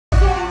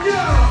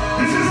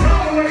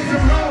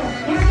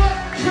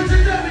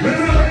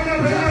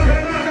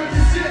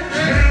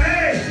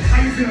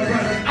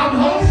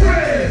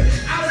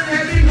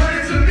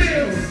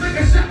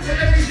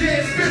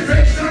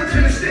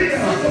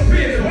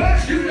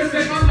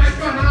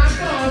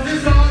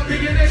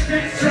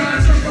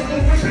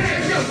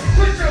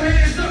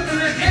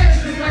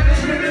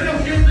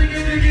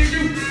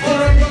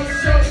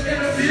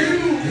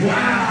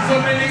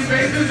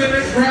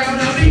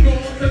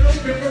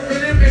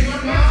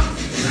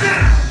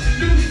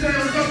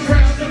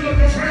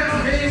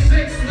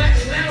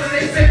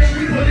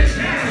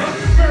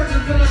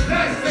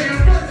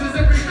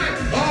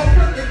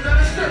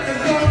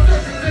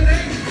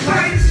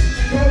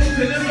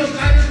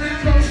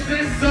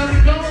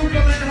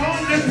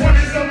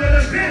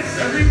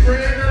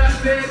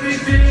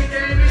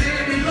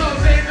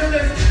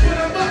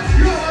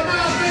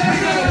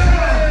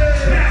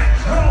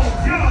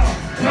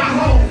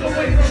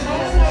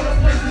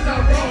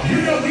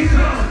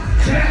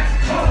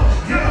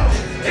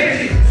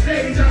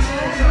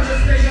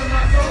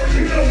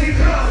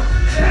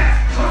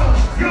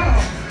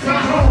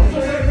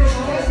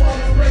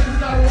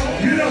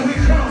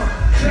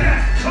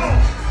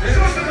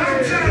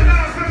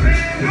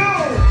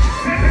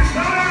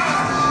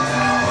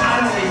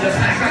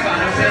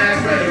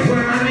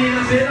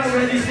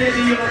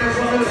Energy on the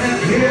road,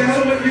 heavy. Yeah.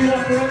 So if you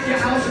offer up your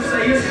house and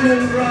say it's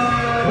cool, bro,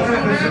 what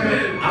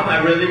happened? I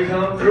might really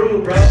come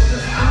through, bro.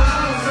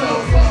 I'm so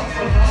far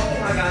from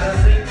home. I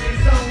gotta sing these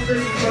songs to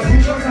you, but who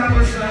knows how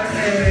much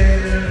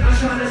I'm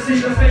trying to see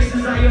the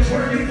faces I am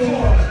working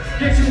for.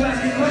 Get you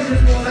asking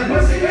questions more like,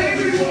 what's he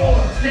angry for?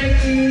 They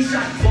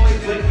shot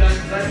boys with guns,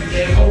 but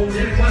he ain't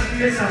holding one.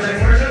 It sounds like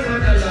word of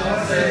what the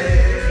law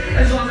say.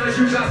 As long as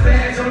you got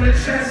bags on the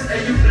chest and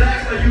you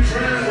black or you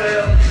brown,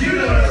 well, you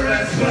know the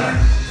rest. But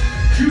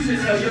you should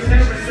tell your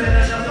parents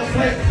at another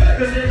place,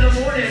 cause in the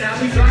morning I'll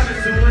be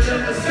driving to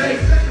another state.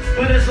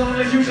 But as long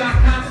as you got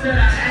cops that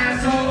are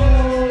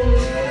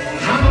assholes,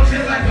 I'ma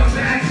feel like I'm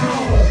back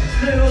home.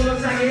 Little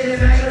looks like it in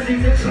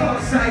magazines and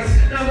blog sites.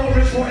 Now more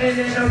important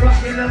than the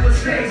rocking of a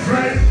stage,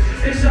 right?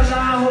 Inshallah,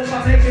 I hope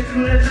I make it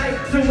through the night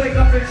to wake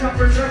up and chop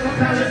reserve a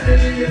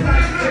Palestinian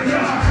life. But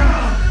y'all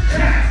come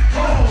back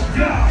home,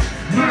 y'all.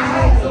 My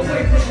home,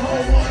 away from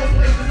home, all the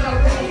places I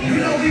roam. You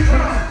know we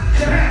come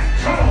back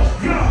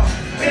home, y'all.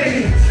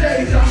 Any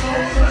stage I'm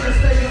on, trying to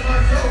stay in my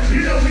zone.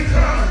 You know we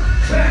come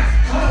back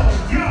home,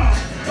 y'all.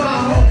 My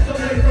home's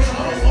away from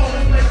home, all the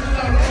places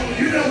I roam.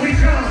 You know we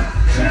come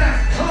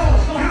back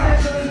home, y'all.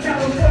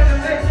 California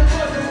makes a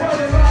bunch of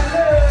brother I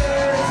live.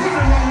 Sitting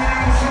around the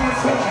house on the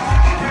tour,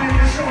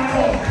 opening and showing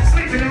off,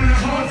 sleeping on the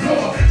hard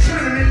floor,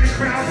 trying to make the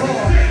crowd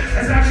roar.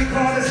 As I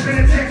recall, it's been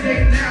a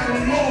decade now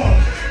or more.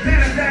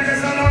 Matter of fact,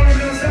 that's how long I've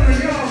been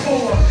selling y'all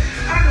for.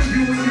 I know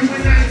you when you were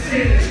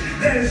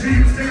 19. That is,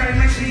 you used to write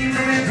my team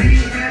on that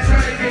beat, and I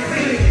try to get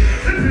clean.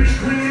 The pretty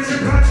queens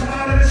are brought to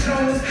all of the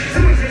shows. So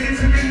we take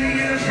it to me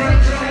in the front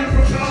row and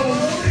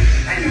propose.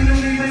 And you knew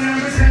me when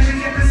I was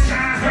having at the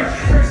sky. Her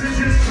person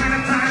just trying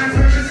to find a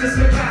purpose to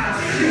survive.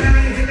 You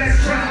haven't hit that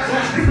stride.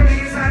 You put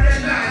me inside that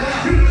line.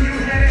 You knew you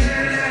had it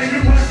and you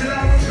watched it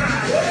all with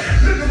pride.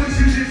 Look at what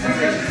you did to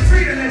me.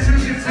 Freedom that you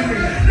give to me.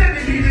 Let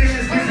me be there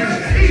as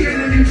different, even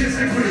if you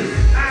disagree.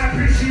 I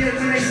appreciate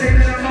when they say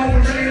that I'm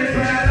overrated,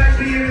 but I like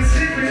being a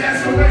secret.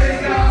 That's the way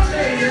they go.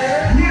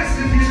 Yes,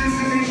 if you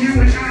listen to you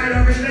and I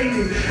are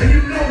related, and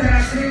you know that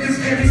I take this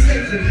very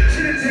statement to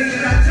the day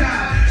that I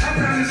die. I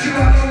promise you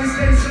I'll always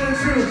stay so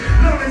true.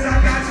 Long as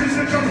I got you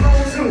to come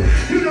home to.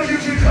 You know you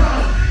can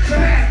come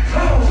back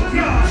home,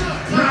 y'all.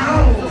 My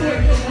home, away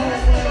from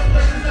home, all the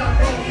places I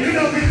roam. You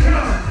know we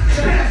come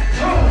back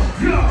home,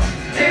 y'all.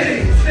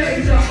 Any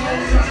stage I'm on,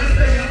 trying to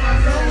stay in my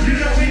zone. You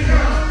know we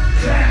come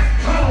back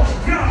home,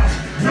 y'all.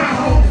 My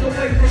home's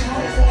away from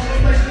home, all the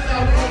places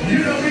I roam. You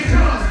know we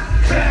come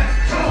back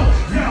home,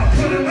 y'all.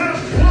 Put them up,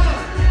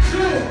 1,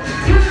 2,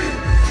 3.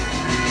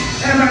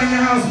 Everybody in the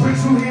house, put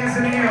 2 hands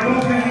in the air,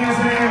 both the hands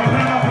in the air. Put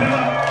them up, put them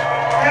up.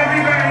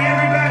 Everybody.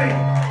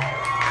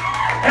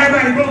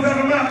 Everybody, both of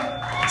them up.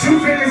 2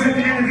 fingers at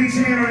the end of each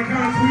hand on the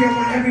count of 3. I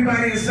want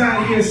everybody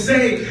inside here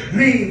say,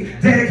 me,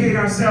 dedicate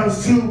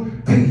ourselves to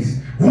peace.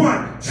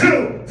 1,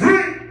 2, 3.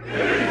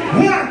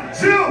 1,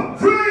 2,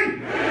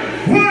 3.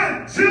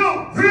 1,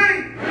 2,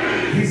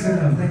 3. Peace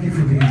and love. Thank you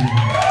for being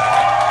here.